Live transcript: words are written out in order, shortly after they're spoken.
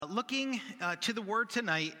looking to the Word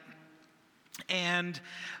tonight, and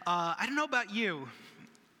I don't know about you,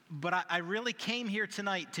 but I really came here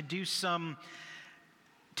tonight to do some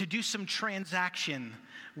transaction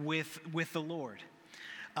with the Lord.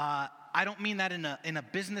 I don't mean that in a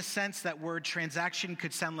business sense. That word transaction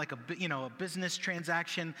could sound like a business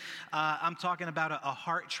transaction. I'm talking about a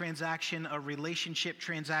heart transaction, a relationship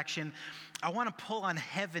transaction. I want to pull on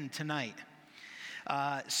heaven tonight.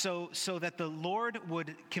 So that the Lord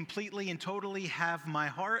would completely and totally have my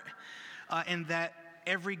heart, and that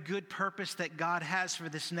every good purpose that God has for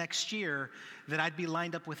this next year, that I'd be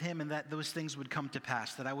lined up with Him and that those things would come to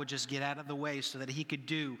pass, that I would just get out of the way so that He could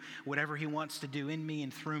do whatever He wants to do in me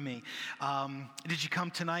and through me. Did you come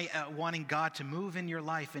tonight wanting God to move in your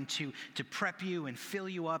life and to prep you and fill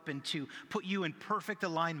you up and to put you in perfect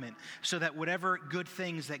alignment so that whatever good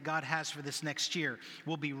things that God has for this next year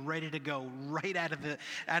will be ready to go right out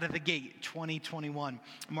of the gate, 2021,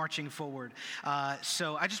 marching forward.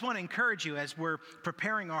 So I just want to encourage you as we're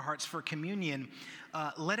preparing our hearts for communion,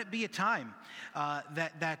 let it be a time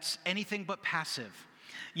that's anything but passive.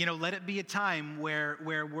 Let it be a time where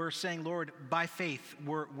we're saying, Lord, by faith,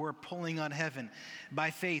 we're pulling on heaven. By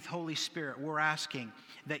faith, Holy Spirit, we're asking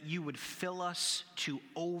that you would fill us to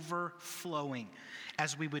overflowing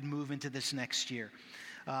as we would move into this next year.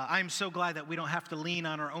 I'm so glad that we don't have to lean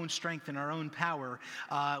on our own strength and our own power.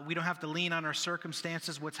 We don't have to lean on our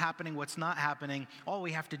circumstances, what's happening, what's not happening. All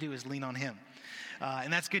we have to do is lean on Him.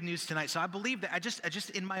 And that's good news tonight. So I believe that I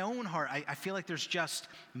just in my own heart, I feel like there's just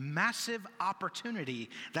massive opportunity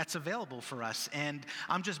that's available for us. And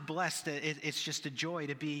I'm just blessed that it's just a joy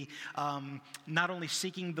to be not only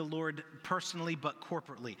seeking the Lord personally, but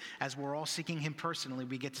corporately. As we're all seeking Him personally,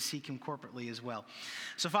 we get to seek Him corporately as well.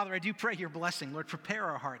 So Father, I do pray your blessing. Lord, prepare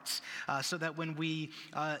our hearts so that when we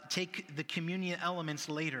take the communion elements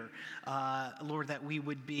later, Lord, that we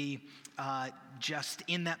would be just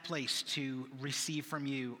in that place to receive from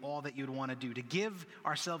you all that you'd want to do, to give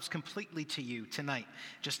ourselves completely to you tonight,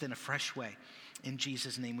 just in a fresh way. In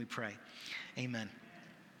Jesus' name we pray. Amen.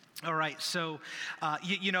 All right, so, I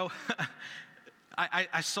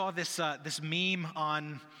saw this meme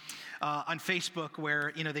on Facebook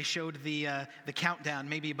where, they showed the countdown.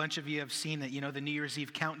 Maybe a bunch of you have seen it, the New Year's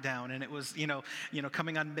Eve countdown. And it was,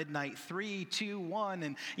 coming on midnight, 3, 2, 1.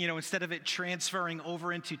 And, instead of it transferring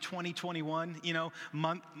over into 2021,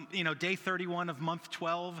 day 31 of month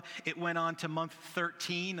 12, it went on to month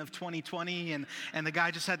 13 of 2020. And the guy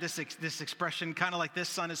just had this expression kind of like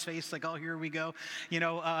this on his face, like, oh, here we go.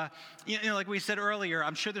 Like we said earlier,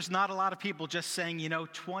 I'm sure there's not a lot of people just saying,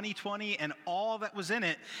 2020 and all that was in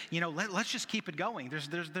it, let's just keep it going.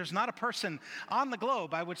 There's not a person on the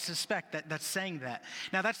globe, I would suspect, that's saying that.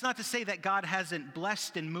 Now, that's not to say that God hasn't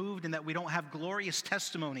blessed and moved and that we don't have glorious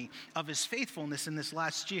testimony of His faithfulness in this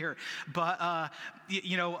last year. But, I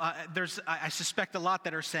suspect a lot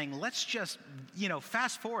that are saying, let's just,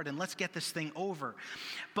 fast forward and let's get this thing over.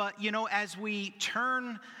 But, as we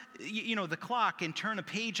turn, the clock and turn a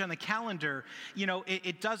page on the calendar,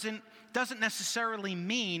 it doesn't necessarily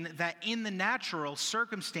mean that in the natural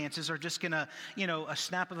circumstances are just going to, a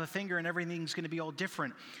snap of a finger and everything's going to be all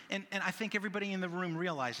different. And I think everybody in the room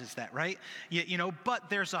realizes that, right? But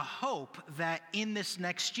there's a hope that in this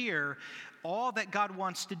next year, all that God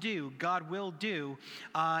wants to do, God will do,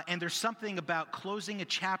 and there's something about closing a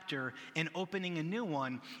chapter and opening a new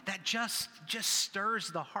one that just stirs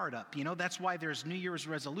the heart up. That's why there's New Year's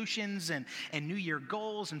resolutions and New Year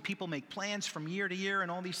goals, and people make plans from year to year and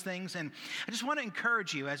all these things. And I just want to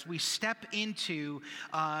encourage you as we step into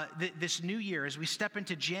this new year, as we step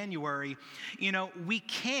into January, we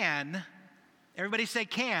can, everybody say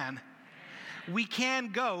can, we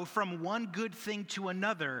can go from one good thing to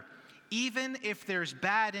another, even if there's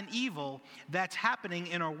bad and evil that's happening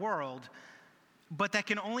in our world. But that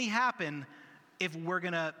can only happen if we're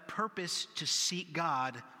going to purpose to seek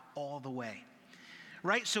God all the way.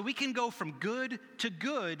 Right? So we can go from good to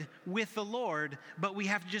good with the Lord, but we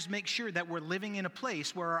have to just make sure that we're living in a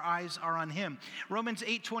place where our eyes are on Him. Romans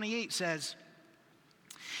 8:28 says,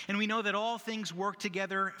 "And we know that all things work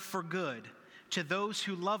together for good to those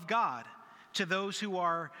who love God, to those who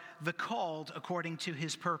are the called according to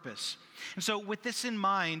His purpose." And so with this in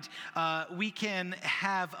mind, we can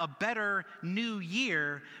have a better new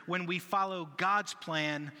year when we follow God's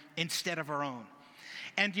plan instead of our own.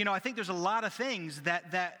 And, I think there's a lot of things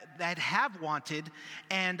that have wanted,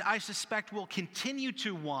 and I suspect will continue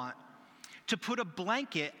to want, to put a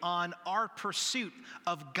blanket on our pursuit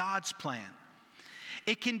of God's plan.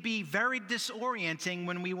 It can be very disorienting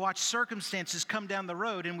when we watch circumstances come down the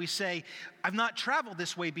road and we say, I've not traveled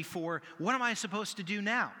this way before. What am I supposed to do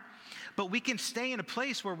now? But we can stay in a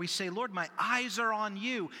place where we say, Lord, my eyes are on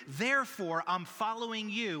you. Therefore, I'm following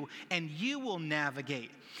you, and you will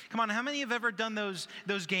navigate. Come on, how many have ever done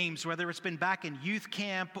those games, whether it's been back in youth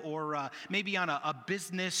camp or maybe on a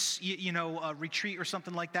business, a retreat or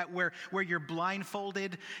something like that, where you're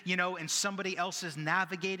blindfolded, and somebody else is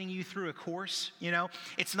navigating you through a course,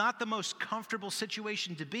 It's not the most comfortable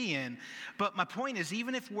situation to be in, but my point is,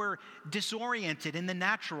 even if we're disoriented in the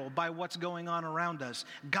natural by what's going on around us,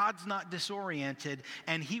 God's not disoriented,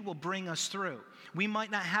 and he will bring us through. We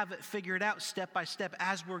might not have it figured out step by step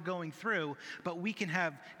as we're going through, but we can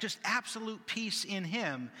have just absolute peace in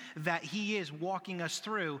him that he is walking us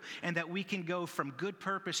through, and that we can go from good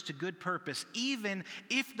purpose to good purpose, even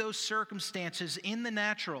if those circumstances in the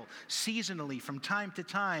natural, seasonally, from time to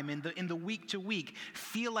time, in the week to week,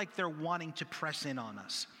 feel like they're wanting to press in on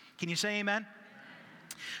us. Can you say amen?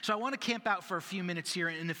 So I want to camp out for a few minutes here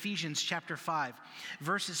in Ephesians chapter 5,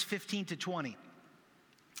 verses 15 to 20.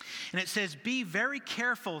 And it says, "Be very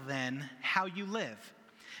careful then how you live,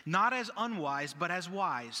 not as unwise, but as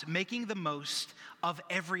wise, making the most of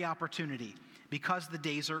every opportunity, because the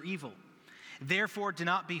days are evil. Therefore, do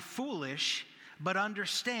not be foolish, but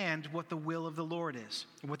understand what the will of the Lord is,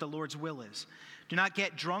 what the Lord's will is. Do not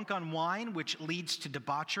get drunk on wine, which leads to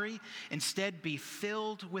debauchery. Instead, be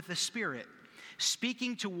filled with the Spirit,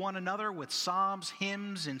 speaking to one another with psalms,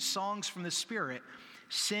 hymns, and songs from the Spirit.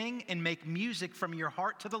 Sing and make music from your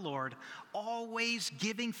heart to the Lord, always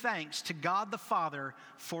giving thanks to God the Father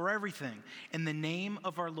for everything, in the name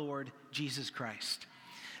of our Lord Jesus Christ."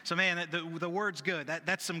 So, man, the word's good.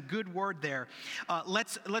 That's some good word there.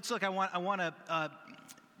 Let's look. I want to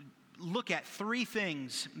look at three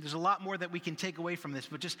things. There's a lot more that we can take away from this,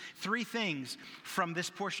 but just three things from this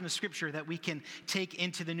portion of Scripture that we can take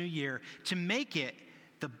into the new year to make it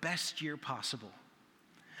the best year possible.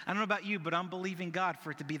 I don't know about you, but I'm believing God for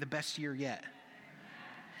it to be the best year yet.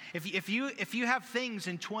 If you have things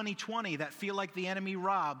in 2020 that feel like the enemy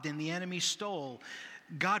robbed and the enemy stole,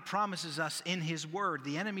 God promises us in his word,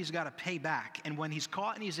 the enemy's got to pay back. And when he's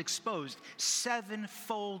caught and he's exposed,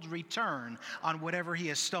 sevenfold return on whatever he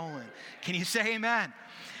has stolen. Can you say amen?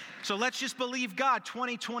 So let's just believe God,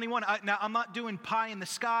 2021. Now, I'm not doing pie in the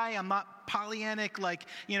sky. I'm not Pollyannic, like,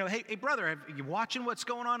 hey, brother, are you watching what's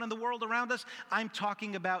going on in the world around us? I'm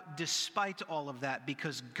talking about despite all of that,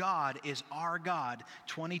 because God is our God.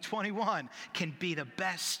 2021 can be the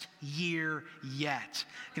best year yet.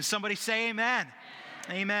 Can somebody say amen?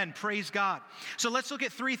 Amen. Praise God. So let's look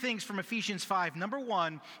at three things from Ephesians 5. Number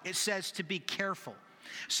one, it says to be careful.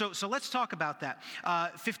 So let's talk about that.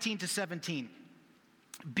 15 to 17.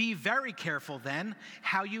 "Be very careful then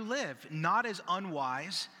how you live, not as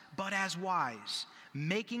unwise, but as wise,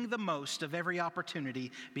 making the most of every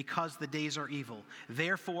opportunity, because the days are evil.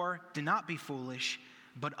 Therefore, do not be foolish,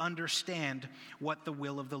 but understand what the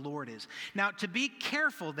will of the Lord is." Now, to be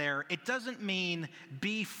careful there, it doesn't mean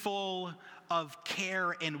be full of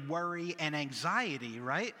care and worry and anxiety,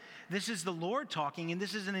 right? This is the Lord talking, and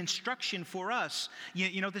this is an instruction for us.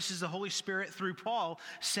 This is the Holy Spirit through Paul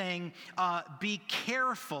saying, be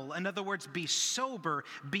careful. In other words, be sober,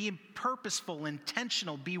 be purposeful,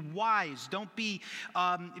 intentional, be wise. Don't be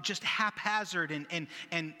just haphazard and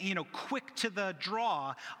quick to the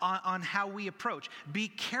draw on how we approach. Be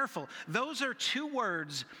careful. Those are two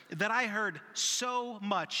words that I heard so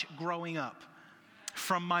much growing up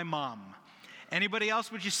from my mom. Anybody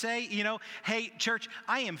else, would you say, hey, church,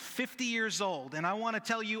 I am 50 years old, and I want to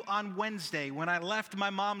tell you, on Wednesday, when I left my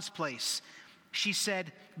mom's place, she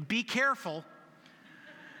said, be careful,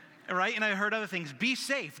 right? And I heard other things. Be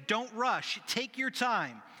safe. Don't rush. Take your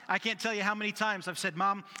time. I can't tell you how many times I've said,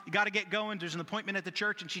 Mom, you got to get going. There's an appointment at the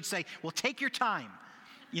church. And she'd say, well, take your time.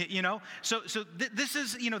 So this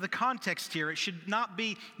is, the context here. It should not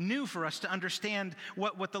be new for us to understand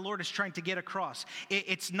what the Lord is trying to get across.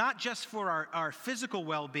 It's not just for our physical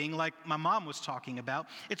well-being, like my mom was talking about.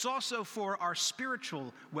 It's also for our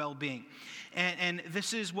spiritual well-being. And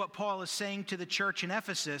this is what Paul is saying to the church in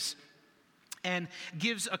Ephesus, and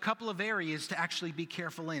gives a couple of areas to actually be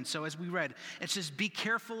careful in. So as we read, it says, be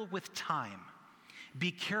careful with time.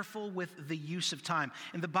 Be careful with the use of time.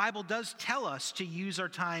 And the Bible does tell us to use our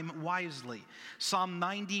time wisely. Psalm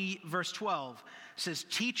 90, verse 12 says,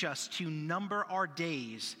 teach us to number our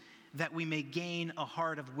days that we may gain a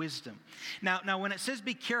heart of wisdom. Now, when it says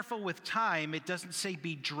be careful with time, it doesn't say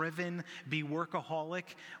be driven, be workaholic.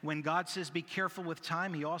 When God says be careful with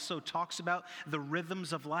time, he also talks about the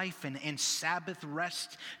rhythms of life and Sabbath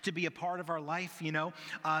rest to be a part of our life,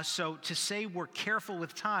 So to say we're careful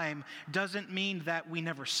with time doesn't mean that we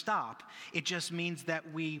never stop. It just means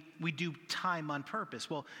that we do time on purpose.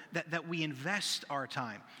 Well, that we invest our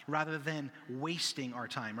time rather than wasting our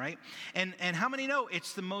time, right? And how many know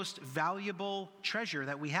it's the most valuable treasure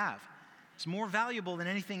that we have? It's more valuable than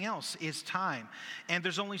anything else is time. And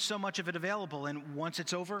there's only so much of it available. And once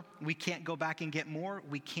it's over, we can't go back and get more.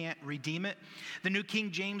 We can't redeem it. The New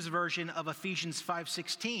King James Version of Ephesians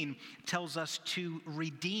 5:16 tells us to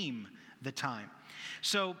redeem the time.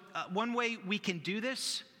 So one way we can do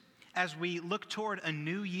this as we look toward a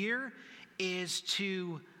new year is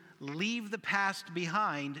to leave the past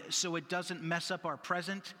behind so it doesn't mess up our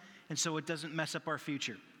present and so it doesn't mess up our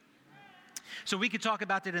future. So we could talk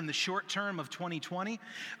about that in the short term of 2020,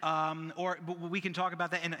 or we can talk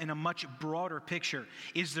about that in a much broader picture.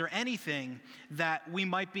 Is there anything that we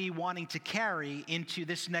might be wanting to carry into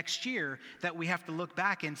this next year that we have to look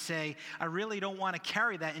back and say, I really don't want to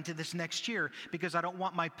carry that into this next year because I don't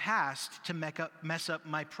want my past to mess up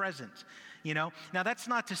my present? Now that's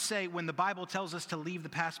not to say when the Bible tells us to leave the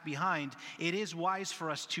past behind, it is wise for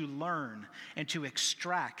us to learn and to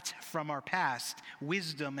extract from our past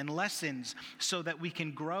wisdom and lessons so that we can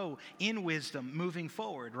grow in wisdom moving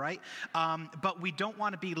forward, right? But we don't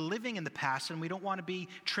want to be living in the past and we don't want to be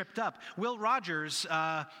tripped up. Will Rogers,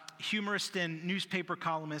 humorist and newspaper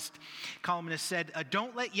columnist said,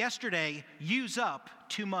 don't let yesterday use up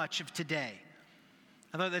too much of today.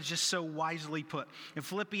 I thought that's just so wisely put. In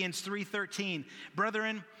Philippians 3:13,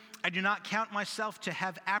 brethren, I do not count myself to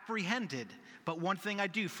have apprehended, but one thing I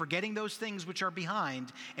do, forgetting those things which are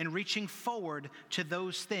behind and reaching forward to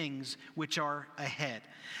those things which are ahead.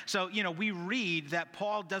 So, we read that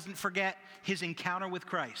Paul doesn't forget his encounter with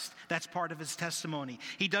Christ. That's part of his testimony.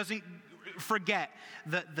 He doesn't forget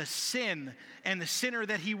the sin and the sinner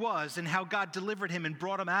that he was and how God delivered him and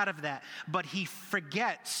brought him out of that. But he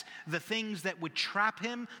forgets the things that would trap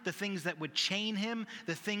him, the things that would chain him,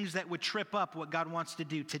 the things that would trip up what God wants to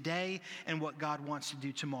do today and what God wants to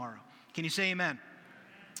do tomorrow. Can you say amen?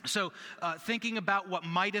 So thinking about what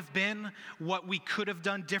might have been, what we could have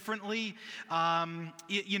done differently,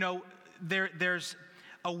 there's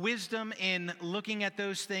a wisdom in looking at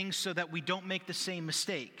those things so that we don't make the same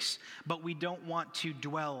mistakes, but we don't want to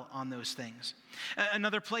dwell on those things.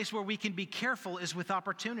 Another place where we can be careful is with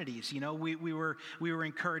opportunities. We were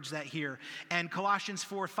encouraged that here. And Colossians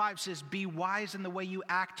 4:5 says, be wise in the way you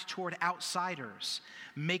act toward outsiders,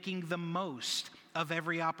 making the most of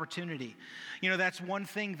every opportunity. That's one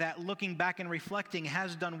thing that looking back and reflecting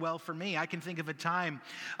has done well for me. I can think of a time,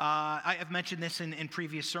 I have mentioned this in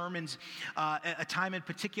previous sermons, a time in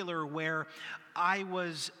particular where I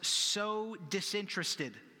was so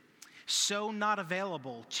disinterested, so not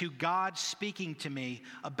available to God speaking to me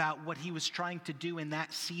about what he was trying to do in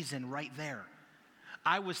that season right there.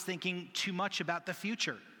 I was thinking too much about the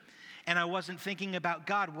future. And I wasn't thinking about,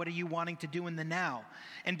 God, what are you wanting to do in the now?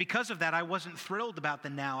 And because of that, I wasn't thrilled about the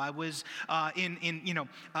now. I was in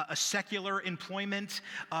a secular employment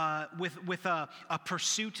with a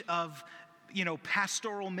pursuit of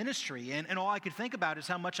pastoral ministry. And all I could think about is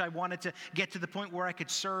how much I wanted to get to the point where I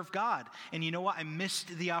could serve God. And you know what? I missed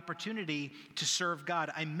the opportunity to serve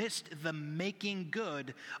God. I missed the making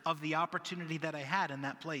good of the opportunity that I had in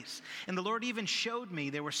that place. And the Lord even showed me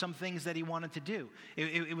there were some things that he wanted to do.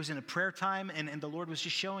 It was in a prayer time, and the Lord was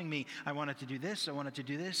just showing me, I wanted to do this, I wanted to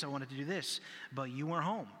do this, I wanted to do this, but you were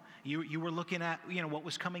home. You were looking at, what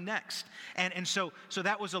was coming next. And so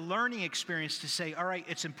that was a learning experience to say, all right,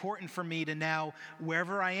 it's important for me to now,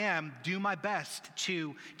 wherever I am, do my best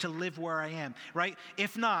to live where I am, right?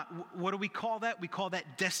 If not, what do we call that? We call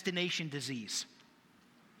that destination disease.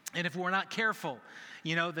 And if we're not careful,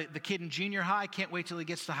 the kid in junior high can't wait till he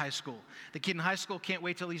gets to high school. The kid in high school can't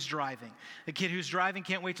wait till he's driving. The kid who's driving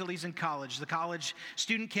can't wait till he's in college. The college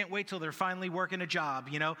student can't wait till they're finally working a job,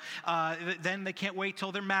 Then they can't wait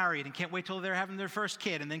till they're married and can't wait till they're having their first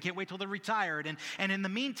kid and then can't wait till they're retired. And in the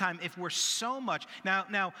meantime, if we're so much...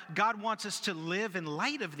 Now, God wants us to live in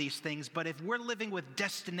light of these things, but if we're living with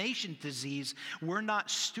destination disease, we're not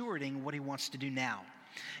stewarding what he wants to do now.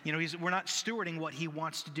 We're not stewarding what he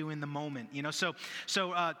wants to do in the moment. So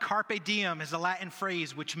carpe diem is a Latin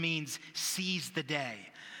phrase which means seize the day.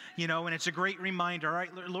 And it's a great reminder. All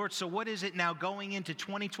right, Lord, so what is it now going into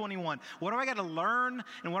 2021? What do I got to learn,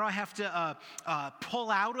 and what do I have to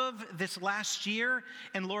pull out of this last year?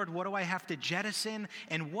 And Lord, what do I have to jettison?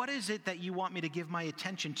 And what is it that you want me to give my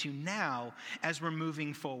attention to now as we're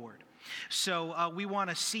moving forward? So we want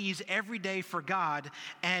to seize every day for God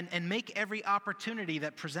and make every opportunity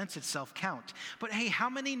that presents itself count. But hey, how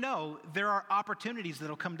many know there are opportunities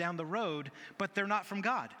that'll come down the road, but they're not from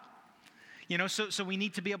God? So we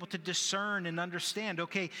need to be able to discern and understand,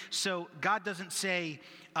 okay, so God doesn't say,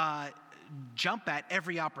 jump at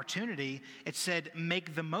every opportunity. It said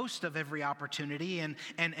make the most of every opportunity,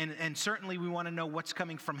 and certainly we want to know what's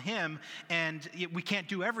coming from him, and we can't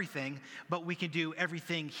do everything, but we can do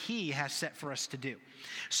everything he has set for us to do.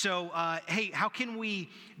 So hey, how can we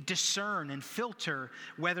discern and filter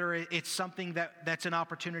whether it's something that's an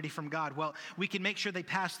opportunity from God? Well, we can make sure they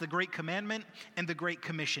pass the Great Commandment and the Great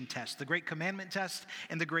Commission test. The Great Commandment test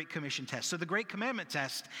and the Great Commission test. So the Great Commandment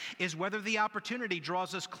test is whether the opportunity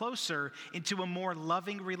draws us closer into a more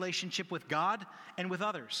loving relationship with God and with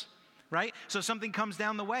others, right? So something comes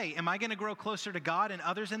down the way. Am I going to grow closer to God and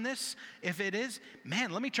others in this? If it is,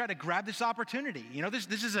 man, let me try to grab this opportunity.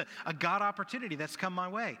 This is a God opportunity that's come my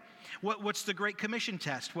way. What's the Great Commission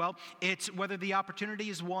test? Well, it's whether the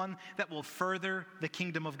opportunity is one that will further the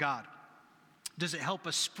kingdom of God. Does it help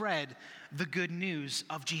us spread the good news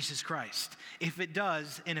of Jesus Christ? If it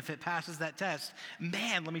does, and if it passes that test,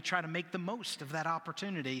 man, let me try to make the most of that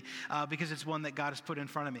opportunity because it's one that God has put in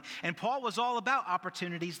front of me. And Paul was all about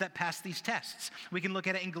opportunities that pass these tests. We can look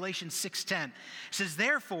at it in Galatians 6:10. It says,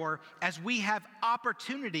 therefore, as we have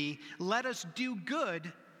opportunity, let us do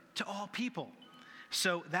good to all people.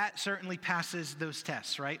 So that certainly passes those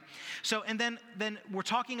tests, right? So, and then we're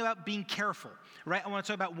talking about being careful, right? I want to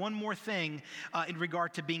talk about one more thing in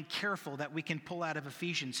regard to being careful that we can pull out of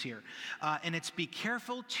Ephesians here. And it's be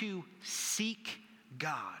careful to seek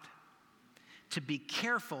God. To be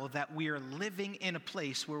careful that we are living in a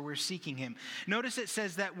place where we're seeking him. Notice it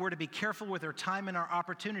says that we're to be careful with our time and our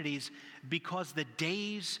opportunities because the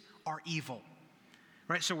days are evil.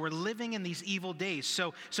 Right, so we're living in these evil days.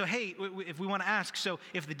 So hey, if we want to ask, so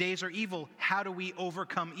if the days are evil, how do we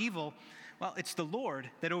overcome evil? Well, it's the Lord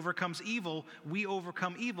that overcomes evil. We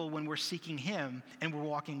overcome evil when we're seeking him and we're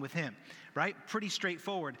walking with him, right? Pretty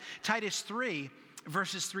straightforward. Titus 3,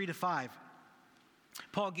 verses 3-5.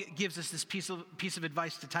 Paul gives us this piece of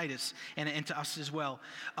advice to Titus and to us as well.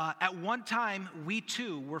 At one time, we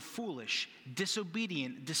too were foolish,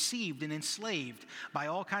 disobedient, deceived, and enslaved by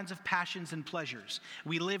all kinds of passions and pleasures.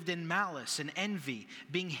 We lived in malice and envy,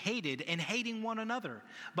 being hated and hating one another.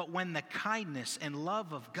 But when the kindness and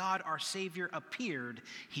love of God our Savior appeared,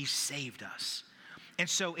 he saved us. And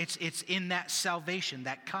so it's in that salvation,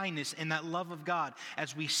 that kindness, and that love of God.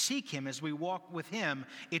 As we seek him, as we walk with him,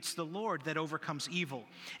 it's the Lord that overcomes evil.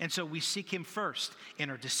 And so we seek him first in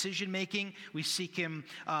our decision making. We seek him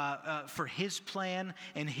for his plan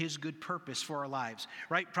and his good purpose for our lives,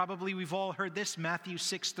 right? Probably we've all heard this, Matthew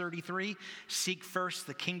 6:33, seek first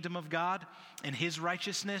the kingdom of God and his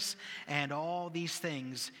righteousness, and all these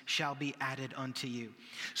things shall be added unto you.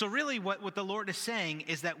 So really what the Lord is saying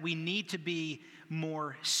is that we need to be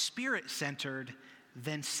more spirit-centered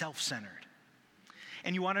than self-centered.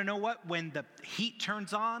 And you want to know what? When the heat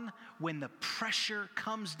turns on, when the pressure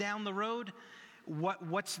comes down the road,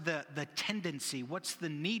 what's the tendency, what's the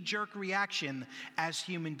knee-jerk reaction as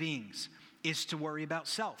human beings? Is to worry about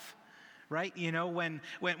self. Right?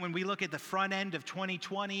 When we look at the front end of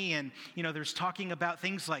 2020 and, there's talking about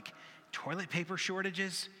things like toilet paper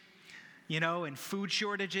shortages, and food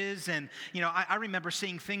shortages. And, I remember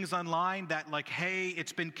seeing things online that like, hey,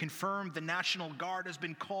 it's been confirmed the National Guard has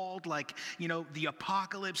been called, like, the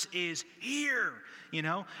apocalypse is here,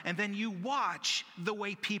 and then you watch the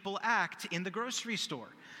way people act in the grocery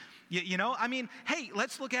store. Hey,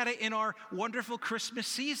 let's look at it in our wonderful Christmas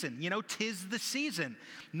season. 'Tis the season.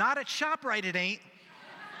 Not at ShopRite, it ain't.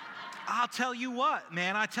 I'll tell you what,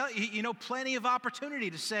 man, plenty of opportunity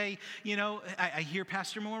to say, I hear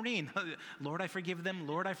Pastor Maureen, Lord, I forgive them,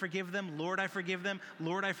 Lord, I forgive them, Lord, I forgive them,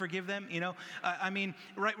 Lord, I forgive them,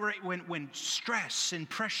 right, when stress and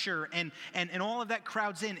pressure and all of that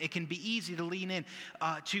crowds in, it can be easy to lean in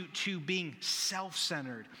to being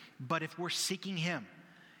self-centered. But if we're seeking him,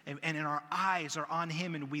 and our eyes are on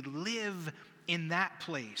him and we live in that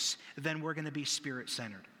place, then we're going to be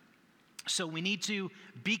spirit-centered. So we need to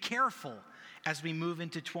be careful as we move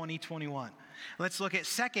into 2021. Let's look at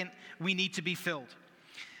second, we need to be filled.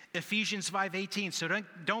 Ephesians 5:18. So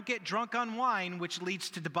don't get drunk on wine, which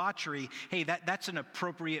leads to debauchery. Hey, that's an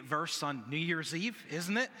appropriate verse on New Year's Eve,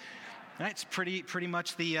 isn't it? Right? It's pretty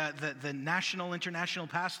much the national, international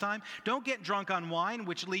pastime. Don't get drunk on wine,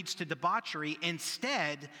 which leads to debauchery.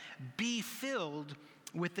 Instead, be filled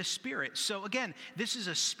with the Spirit. So again, this is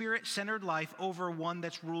a Spirit-centered life over one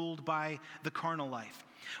that's ruled by the carnal life.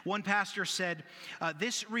 One pastor said,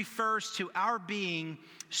 this refers to our being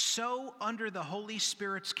so under the Holy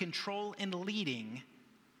Spirit's control and leading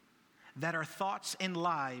that our thoughts and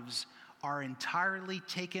lives are entirely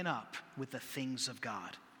taken up with the things of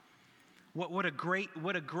God. What a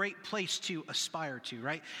great place to aspire to,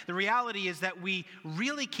 right? The reality is that we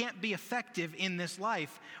really can't be effective in this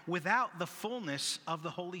life without the fullness of the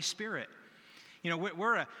Holy Spirit. You know,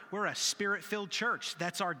 we're a Spirit-filled church.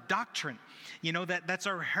 That's our doctrine. You know, that's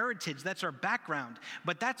our heritage. That's our background.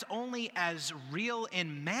 But that's only as real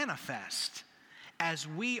and manifest as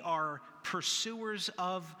we are pursuers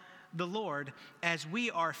of the Lord, as we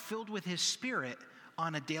are filled with His Spirit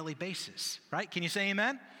on a daily basis, right? Can you say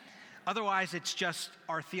amen? Otherwise, it's just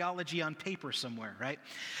our theology on paper somewhere, right?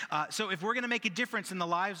 So if we're going to make a difference in the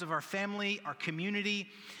lives of our family, our community,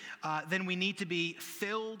 then we need to be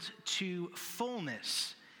filled to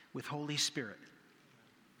fullness with Holy Spirit.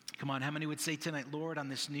 Come on, how many would say tonight, Lord, on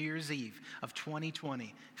this New Year's Eve of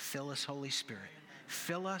 2020, fill us, Holy Spirit.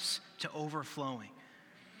 Fill us to overflowing.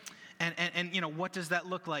 And you know, what does that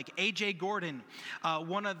look like? A.J. Gordon,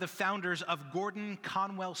 one of the founders of Gordon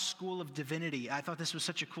Conwell School of Divinity, I thought this was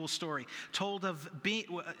such a cool story, told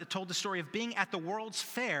the story of being at the World's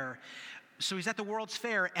Fair. So he's at the World's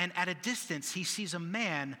Fair, and at a distance, he sees a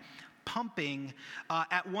man pumping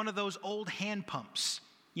at one of those old hand pumps.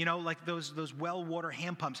 You know, like those well water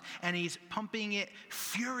hand pumps. And he's pumping it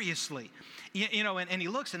furiously. You know, and he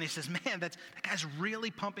looks and he says, man, that guy's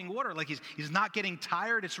really pumping water. Like he's not getting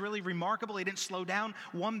tired. It's really remarkable. He didn't slow down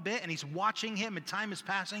one bit. And he's watching him and time is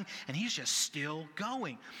passing. And he's just still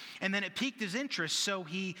going. And then it piqued his interest. So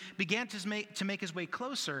he began to make his way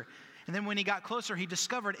closer. And then when he got closer, he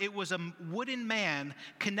discovered it was a wooden man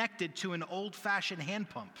connected to an old-fashioned hand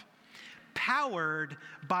pump, powered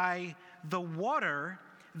by the water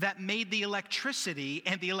that made the electricity,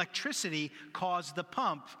 and the electricity caused the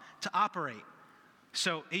pump to operate.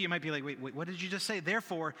 So you might be like, wait, what did you just say?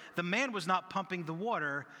 Therefore, the man was not pumping the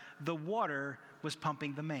water was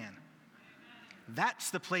pumping the man. That's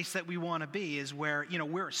the place that we want to be, is where, you know,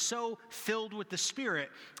 we're so filled with the Spirit,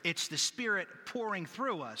 it's the Spirit pouring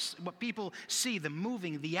through us. What people see, the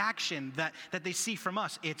moving, the action that they see from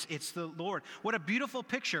us, it's the Lord. What a beautiful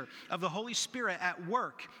picture of the Holy Spirit at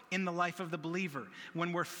work in the life of the believer.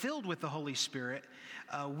 When we're filled with the Holy Spirit,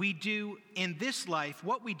 we do in this life,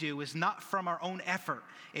 what we do is not from our own effort.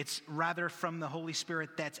 It's rather from the Holy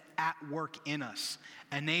Spirit that's at work in us,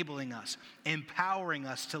 enabling us, empowering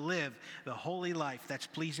us to live the holy life that's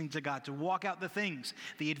pleasing to God, to walk out the things,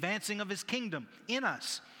 the advancing of His kingdom in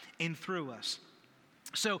us and through us.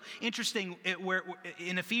 So interesting, where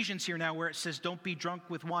in Ephesians here now, where it says, don't be drunk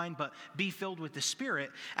with wine, but be filled with the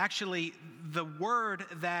Spirit. Actually, the word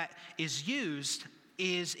that is used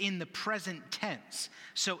is in the present tense.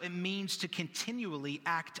 So it means to continually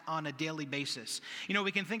act on a daily basis. You know,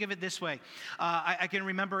 we can think of it this way. I can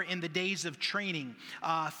remember in the days of training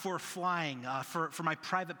for flying, for my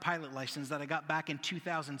private pilot license that I got back in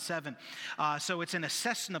 2007. So it's in a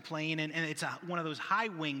Cessna plane, and it's one of those high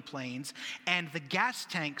wing planes, and the gas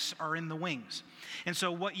tanks are in the wings. And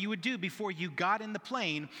so what you would do before you got in the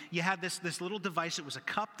plane, you had this little device. It was a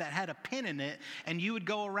cup that had a pin in it, and you would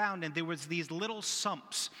go around, and there was these little sumps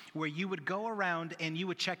where you would go around and you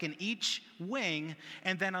would check in each wing,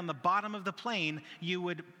 and then on the bottom of the plane, you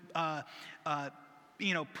would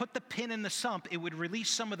put the pin in the sump. It would release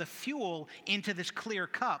some of the fuel into this clear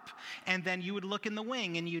cup, and then you would look in the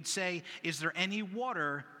wing and you'd say, is there any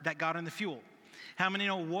water that got in the fuel? How many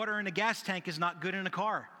know water in a gas tank is not good in a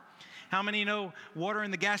car? How many know water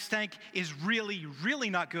in the gas tank is really, really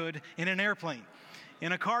not good in an airplane?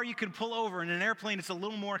 In a car, you can pull over. In an airplane, it's a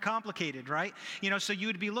little more complicated, right? You know, so you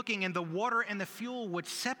would be looking, and the water and the fuel would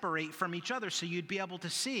separate from each other, so you'd be able to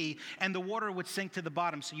see, and the water would sink to the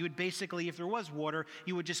bottom. So you would basically, if there was water,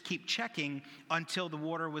 you would just keep checking until the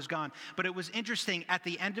water was gone. But it was interesting, at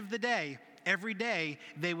the end of the day, every day,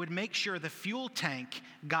 they would make sure the fuel tank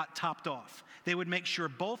got topped off. They would make sure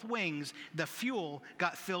both wings, the fuel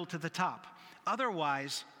got filled to the top.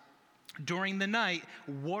 Otherwise, during the night,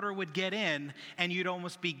 water would get in, and you'd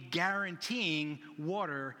almost be guaranteeing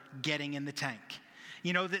water getting in the tank.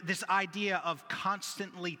 You know, this idea of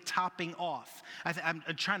constantly topping off. I'm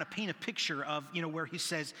trying to paint a picture of, you know, where he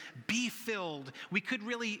says, be filled. We could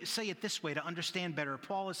really say it this way to understand better.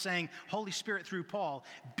 Paul is saying, Holy Spirit through Paul,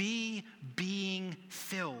 be being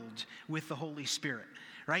filled with the Holy Spirit.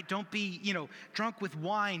 right? Don't be, drunk with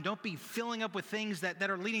wine. Don't be filling up with things that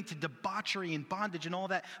are leading to debauchery and bondage and all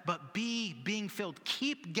that, but be being filled.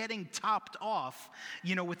 Keep getting topped off,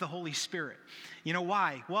 with the Holy Spirit. You know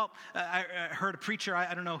why? Well, I heard a preacher,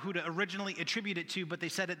 I don't know who to originally attribute it to, but they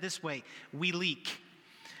said it this way: we leak.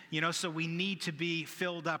 So we need to be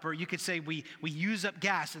filled up, or you could say we use up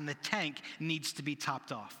gas and the tank needs to be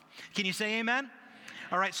topped off. Can you say amen?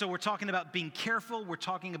 All right, so we're talking about being careful. We're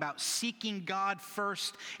talking about seeking God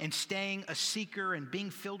first and staying a seeker and being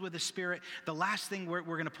filled with the Spirit. The last thing we're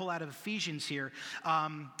going to pull out of Ephesians here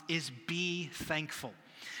is be thankful.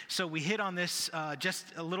 So we hit on this just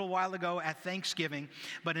a little while ago at Thanksgiving,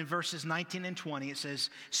 but in verses 19 and 20, it says,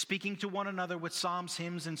 speaking to one another with psalms,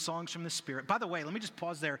 hymns, and songs from the Spirit. By the way, let me just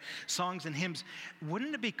pause there. Songs and hymns.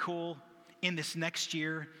 Wouldn't it be cool in this next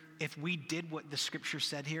year if we did what the Scripture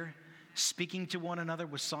said here? Speaking to one another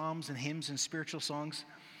with psalms and hymns and spiritual songs.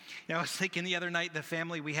 I was thinking the other night, the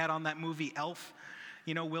family we had on that movie, Elf,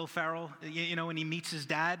 Will Ferrell, and he meets his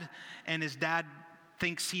dad, and his dad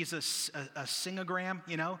thinks he's a sing-o-gram,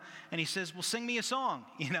 and he says, well, sing me a song,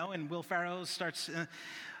 and Will Ferrell starts,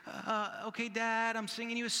 okay, Dad, I'm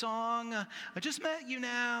singing you a song. I just met you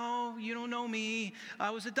now. You don't know me. I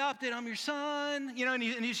was adopted. I'm your son. And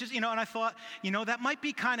he's just, and I thought, that might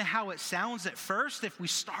be kind of how it sounds at first. If we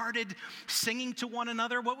started singing to one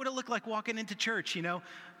another, what would it look like walking into church?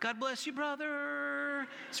 God bless you, brother.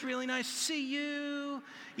 It's really nice to see you.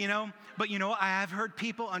 But I have heard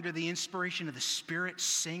people under the inspiration of the Spirit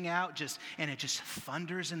sing out and it just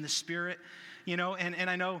thunders in the Spirit. And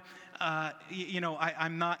I know,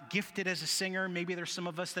 I'm not gifted as a singer. Maybe there's some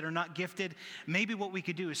of us that are not gifted. Maybe what we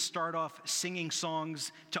could do is start off singing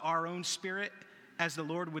songs to our own spirit as the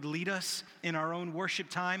Lord would lead us in our own worship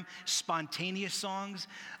time, spontaneous songs.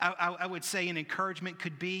 I would say an encouragement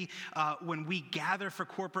could be when we gather for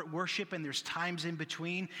corporate worship and there's times in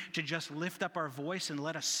between to just lift up our voice and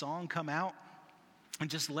let a song come out. And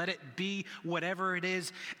just let it be whatever it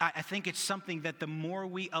is. I think it's something that the more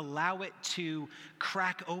we allow it to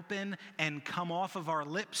crack open and come off of our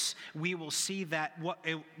lips, we will see that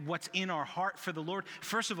what's in our heart for the Lord.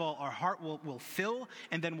 First of all, our heart will fill,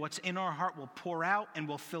 and then what's in our heart will pour out, and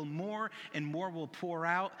will fill more, and more will pour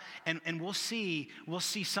out, and we'll see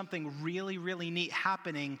something really, really neat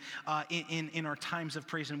happening in our times of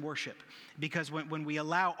praise and worship. Because when we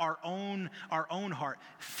allow our own heart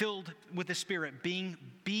filled with the Spirit,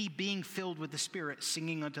 being filled with the Spirit,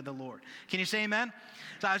 singing unto the Lord. Can you say amen?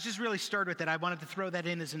 So I was just really stirred with it. I wanted to throw that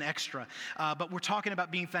in as an extra. But we're talking about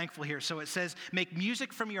being thankful here. So it says, make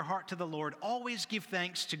music from your heart to the Lord. Always give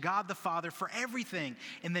thanks to God the Father for everything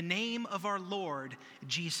in the name of our Lord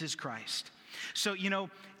Jesus Christ. So,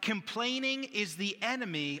 complaining is the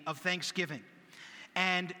enemy of thanksgiving.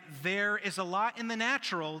 And there is a lot in the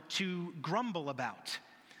natural to grumble about.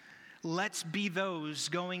 Let's be those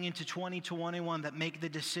going into 2021 that make the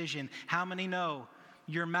decision. How many know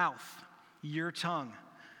your mouth, your tongue,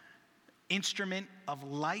 instrument of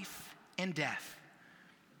life and death,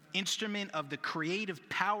 instrument of the creative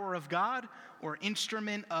power of God, or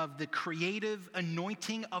instrument of the creative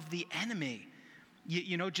anointing of the enemy?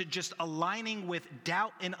 Just aligning with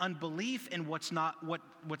doubt and unbelief and what's not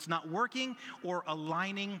working, or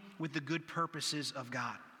aligning with the good purposes of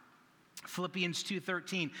God. Philippians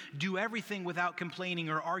 2:13, do everything without complaining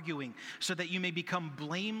or arguing, so that you may become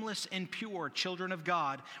blameless and pure children of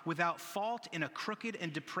God, without fault in a crooked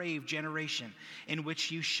and depraved generation, in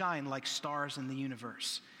which you shine like stars in the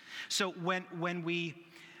universe. So when we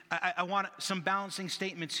I want some balancing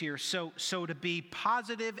statements here. So to be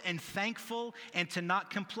positive and thankful and to not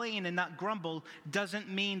complain and not grumble doesn't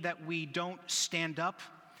mean that we don't stand up.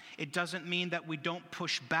 It doesn't mean that we don't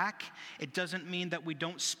push back. It doesn't mean that we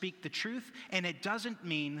don't speak the truth. And it doesn't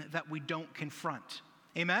mean that we don't confront.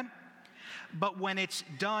 Amen? But when it's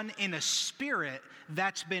done in a spirit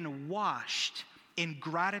that's been washed in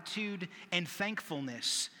gratitude and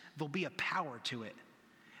thankfulness, there'll be a power to it.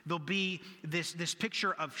 There'll be this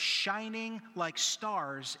picture of shining like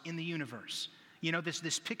stars in the universe.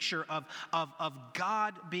 This picture of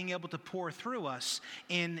God being able to pour through us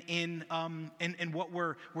in what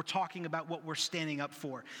we're talking about, what we're standing up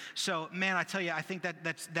for. So, man, I tell you, I think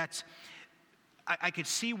that's I could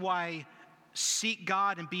see why seek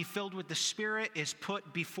God and be filled with the Spirit is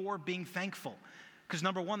put before being thankful. Because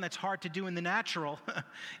number one, that's hard to do in the natural,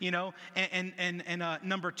 and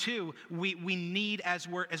number two, we need, as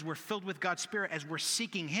we're filled with God's Spirit, as we're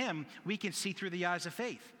seeking Him, we can see through the eyes of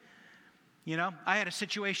faith. I had a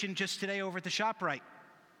situation just today over at the ShopRite.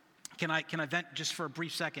 Can I vent just for a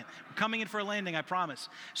brief second? We're coming in for a landing, I promise.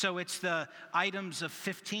 So it's the items of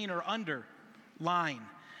 15 or under line.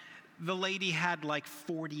 The lady had like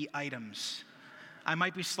 40 items. I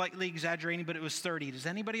might be slightly exaggerating, but it was 30. Does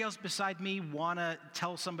anybody else beside me want to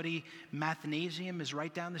tell somebody Mathnasium is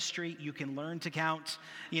right down the street? You can learn to count.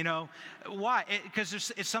 You know, why?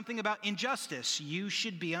 Because it's something about injustice. You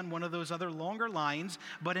should be on one of those other longer lines,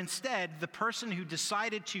 but instead, the person who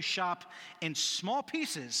decided to shop in small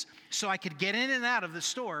pieces so I could get in and out of the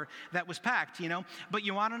store that was packed, you know. But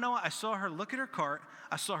you want to know, I saw her look at her cart.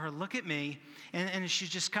 I saw her look at me, and she's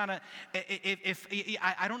just kind of,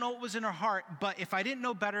 I don't know what was in her heart, but if I didn't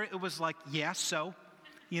know better, it was like, yeah, so,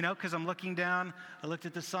 you know, because I'm looking down, I looked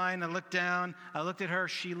at the sign, I looked down, I looked at her,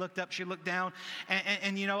 she looked up, she looked down,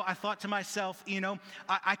 and you know, I thought to myself, you know,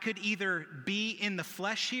 I could either be in the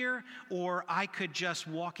flesh here, or I could just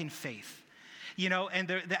walk in faith. You know,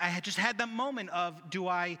 and I had just had that moment of, do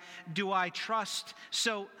I trust?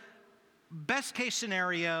 So, best case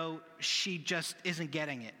scenario, she just isn't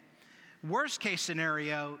getting it. Worst case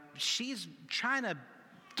scenario, she's trying to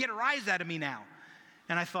get her eyes out of me now.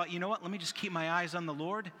 And I thought, you know what, let me just keep my eyes on the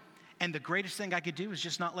Lord. And the greatest thing I could do is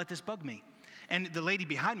just not let this bug me. And the lady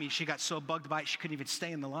behind me, she got so bugged by it, she couldn't even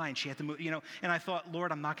stay in the line. She had to move, you know. And I thought,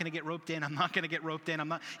 Lord, I'm not going to get roped in. I'm not going to get roped in. I'm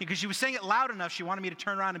not, because she was saying it loud enough. She wanted me to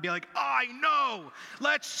turn around and be like, I know,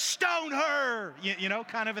 let's stone her, you know,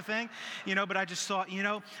 kind of a thing. You know, but I just thought, you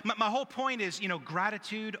know, my whole point is, you know,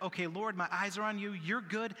 gratitude. Okay, Lord, my eyes are on you. You're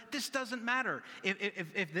good. This doesn't matter.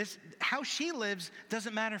 If this, how she lives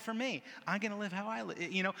doesn't matter for me. I'm going to live how I live,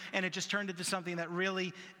 you know. And it just turned into something that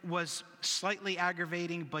really was slightly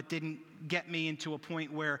aggravating, but didn't get me into a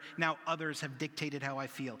point where now others have dictated how I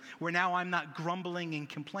feel, where now I'm not grumbling and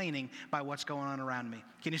complaining by what's going on around me.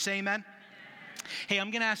 Can you say amen? Hey,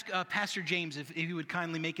 I'm going to ask Pastor James if he would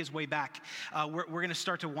kindly make his way back. We're going to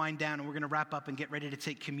start to wind down, and we're going to wrap up and get ready to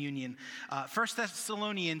take communion. 1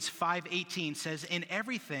 Thessalonians 5:18 says, in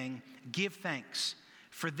everything give thanks,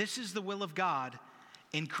 for this is the will of God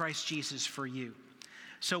in Christ Jesus for you.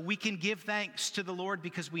 So we can give thanks to the Lord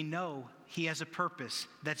because we know he has a purpose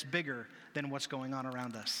that's bigger than what's going on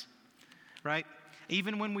around us, right?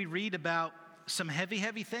 Even when we read about some heavy,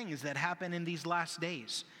 heavy things that happen in these last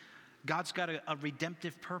days, God's got a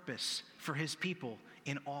redemptive purpose for his people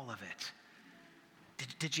in all of it.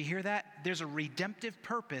 Did you hear that? There's a redemptive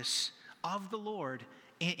purpose of the Lord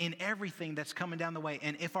in everything that's coming down the way.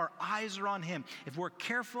 And if our eyes are on him, if we're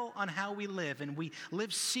careful on how we live and we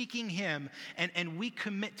live seeking him and we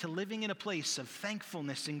commit to living in a place of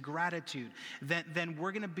thankfulness and gratitude, then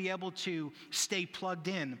we're going to be able to stay plugged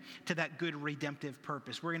in to that good redemptive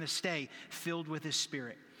purpose. We're going to stay filled with his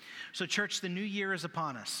Spirit. So church, the new year is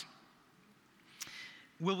upon us.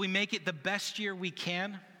 Will we make it the best year we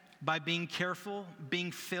can by being careful,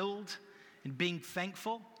 being filled, and being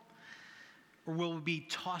thankful? Or will we be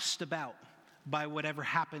tossed about by whatever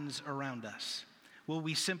happens around us? Will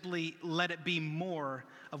we simply let it be more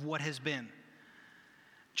of what has been?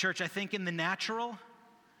 Church, I think in the natural,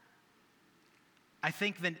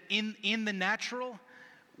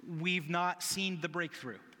 we've not seen the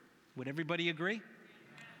breakthrough. Would everybody agree?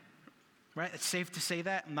 Right? It's safe to say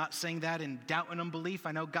that. I'm not saying that in doubt and unbelief.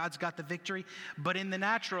 I know God's got the victory. But in the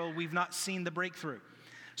natural, we've not seen the breakthrough.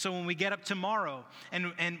 So when we get up tomorrow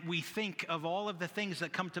and we think of all of the things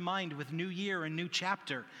that come to mind with new year and new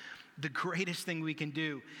chapter, the greatest thing we can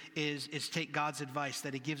do is take God's advice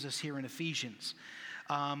that he gives us here in Ephesians.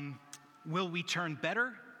 Will we turn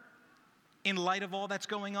better in light of all that's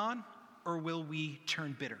going on, or will we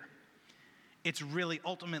turn bitter? It's really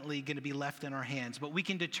ultimately going to be left in our hands. But we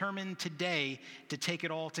can determine today to take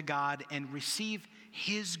it all to God and receive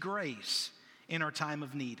his grace in our time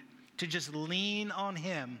of need, to just lean on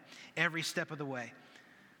him every step of the way.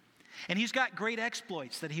 And he's got great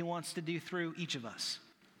exploits that he wants to do through each of us.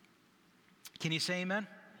 Can you say amen?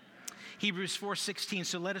 Hebrews 4:16,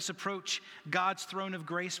 so let us approach God's throne of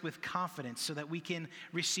grace with confidence so that we can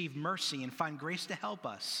receive mercy and find grace to help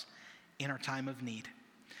us in our time of need.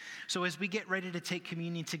 So as we get ready to take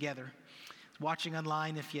communion together, watching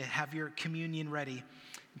online, if you have your communion ready,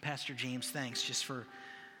 and Pastor James, thanks just for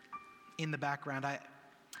in the background. I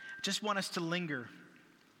just want us to linger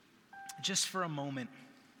just for a moment.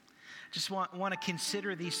 Just want to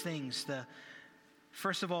consider these things.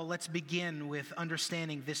 First of all, let's begin with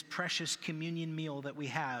understanding this precious communion meal that we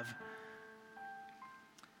have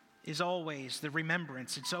is always the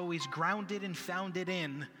remembrance. It's always grounded and founded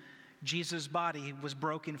in Jesus' body was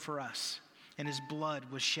broken for us, and his blood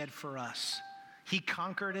was shed for us. He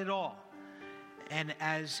conquered it all. And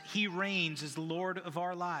as he reigns as the Lord of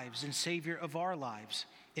our lives and Savior of our lives,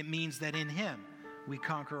 it means that in him we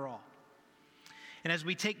conquer all. And as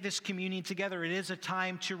we take this communion together, it is a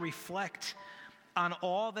time to reflect on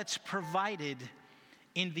all that's provided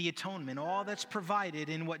in the atonement, all that's provided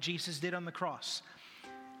in what Jesus did on the cross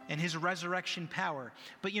and his resurrection power.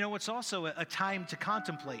 But you know, it's also a time to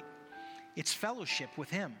contemplate. It's fellowship with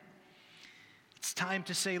him. It's time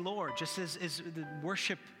to say, Lord, just as the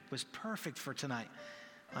worship was perfect for tonight,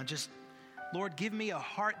 Lord, give me a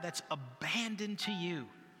heart that's abandoned to you.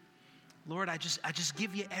 Lord, I just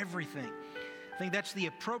give you everything. I think that's the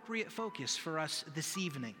appropriate focus for us this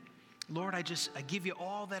evening. Lord, I give you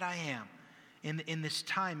all that I am in this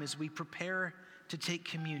time as we prepare to take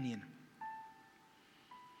communion.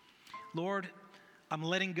 Lord, I'm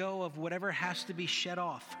letting go of whatever has to be shed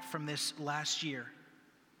off from this last year.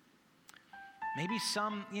 Maybe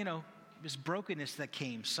some, there's brokenness that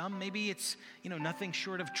came. Some, maybe it's, nothing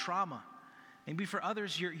short of trauma. Maybe for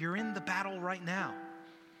others, you're in the battle right now.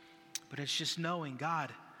 But it's just knowing,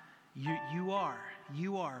 God, you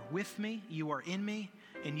are with me, you are in me,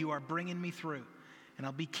 and you are bringing me through. And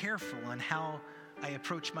I'll be careful on how I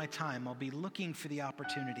approach my time. I'll be looking for the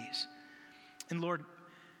opportunities. And Lord,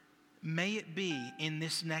 may it be in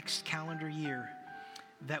this next calendar year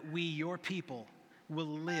that we, your people, will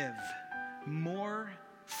live more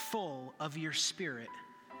full of your Spirit,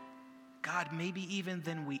 God, maybe even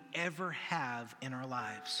than we ever have in our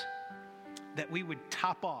lives. That we would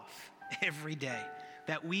top off every day.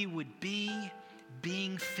 That we would be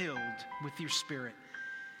being filled with your Spirit.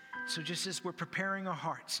 So just as we're preparing our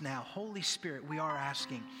hearts now, Holy Spirit, we are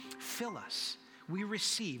asking, fill us. We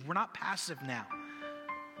receive. We're not passive now.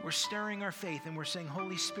 We're stirring our faith and we're saying,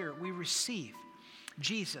 Holy Spirit, we receive.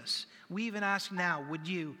 Jesus, we even ask now, would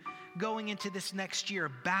you, going into this next year,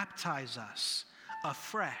 baptize us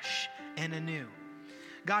afresh and anew?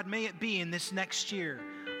 God, may it be in this next year,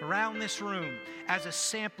 around this room, as a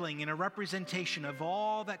sampling and a representation of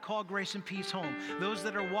all that call Grace and Peace home. Those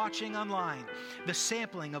that are watching online, the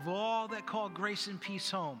sampling of all that call Grace and Peace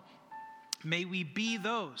home. May we be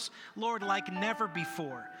those, Lord, like never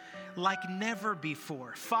before. Like never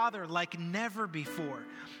before. Father, like never before,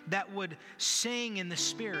 that would sing in the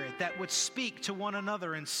Spirit, that would speak to one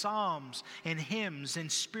another in psalms and hymns and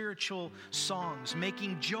spiritual songs,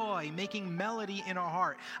 making joy, making melody in our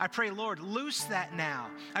heart. I pray, Lord, loose that now.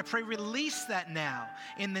 I pray, release that now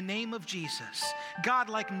in the name of Jesus. God,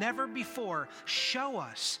 like never before, show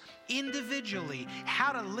us individually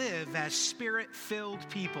how to live as Spirit-filled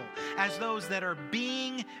people, as those that are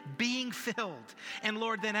being filled. And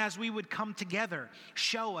Lord, then as we would come together,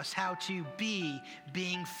 show us how to be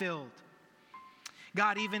being filled.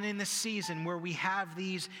 God, even in this season where we have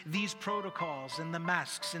these protocols and the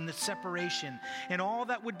masks and the separation and all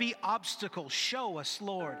that would be obstacles, show us,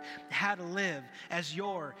 Lord, how to live as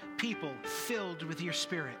your people filled with your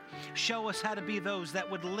Spirit. Show us how to be those that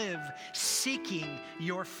would live seeking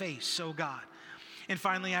your face, oh God. And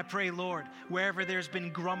finally, I pray, Lord, wherever there's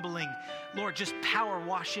been grumbling, Lord, just power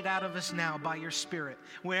wash it out of us now by your Spirit.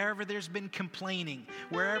 Wherever there's been complaining,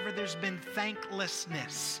 wherever there's been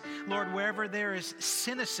thanklessness, Lord, wherever there is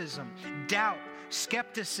cynicism, doubt,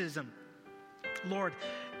 skepticism, Lord,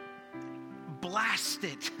 blast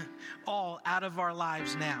it all out of our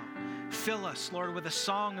lives now. Fill us, Lord, with a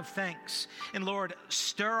song of thanks. And Lord,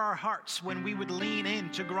 stir our hearts when we would lean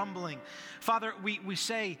into grumbling. Father, we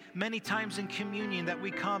say many times in communion that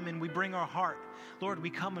we come and we bring our heart. Lord, we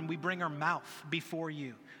come and we bring our mouth before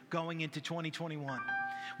you going into 2021.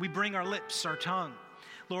 We bring our lips, our tongue.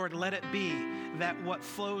 Lord, let it be that what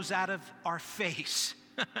flows out of our face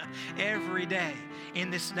every day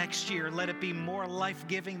in this next year, let it be more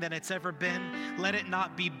life-giving than it's ever been. Let it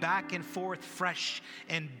not be back and forth, fresh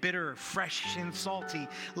and bitter, fresh and salty.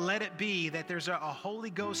 Let it be that there's a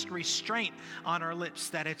Holy Ghost restraint on our lips,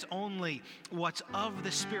 that it's only what's of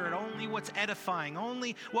the Spirit, only what's edifying,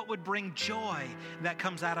 only what would bring joy that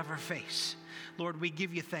comes out of our face. Lord, we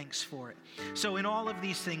give you thanks for it. So in all of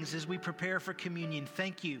these things, as we prepare for communion,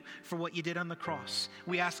 thank you for what you did on the cross.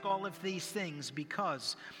 We ask all of these things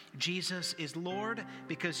because Jesus is Lord,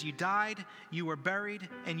 because you died, you were buried,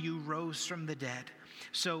 and you rose from the dead.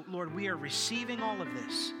 So, Lord, we are receiving all of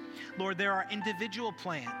this. Lord, there are individual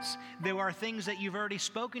plans. There are things that you've already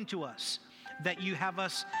spoken to us that you have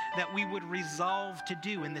us, that we would resolve to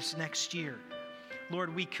do in this next year.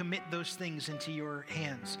 Lord, we commit those things into your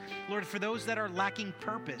hands. Lord, for those that are lacking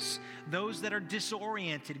purpose, those that are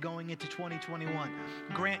disoriented going into 2021,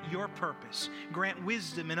 grant your purpose. Grant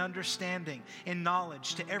wisdom and understanding and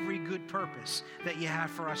knowledge to every good purpose that you have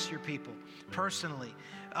for us, your people, personally,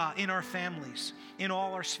 in our families, in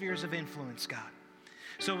all our spheres of influence, God.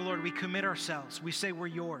 So, Lord, we commit ourselves. We say we're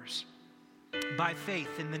yours by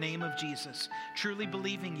faith in the name of Jesus, truly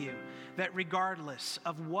believing you that regardless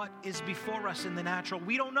of what is before us in the natural,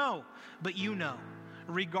 we don't know, but you know.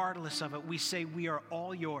 regardless of it. We say we are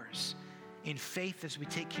all yours in faith as we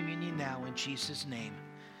take communion now in Jesus' name.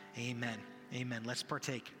 Amen. Amen. Let's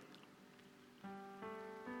partake.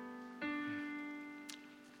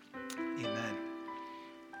 Amen.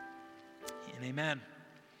 And amen.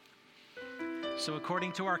 So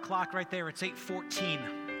according to our clock right there, it's 8:14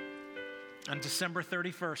 on December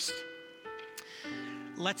 31st.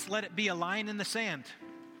 Let's let it be a line in the sand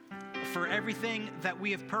for everything that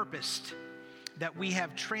we have purposed, that we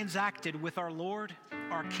have transacted with our Lord,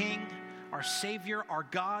 our King, our Savior, our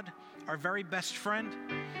God, our very best friend,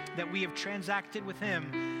 that we have transacted with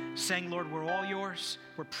him, saying, Lord, we're all yours.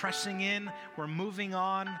 We're pressing in. We're moving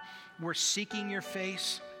on. We're seeking your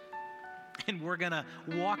face. And we're going to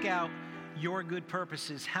walk out your good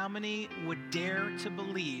purposes. How many would dare to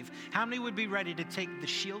believe? How many would be ready to take the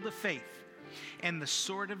shield of faith and the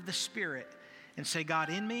sword of the Spirit and say, God,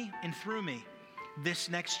 in me and through me, this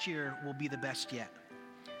next year will be the best yet?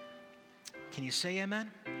 Can you say amen?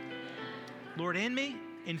 Lord, in me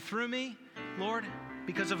and through me, Lord,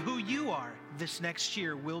 because of who you are, this next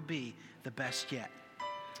year will be the best yet.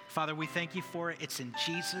 Father, we thank you for it. It's in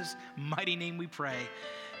Jesus' mighty name we pray.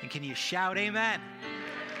 And can you shout amen?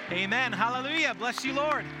 Amen. Hallelujah. Bless you,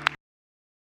 Lord.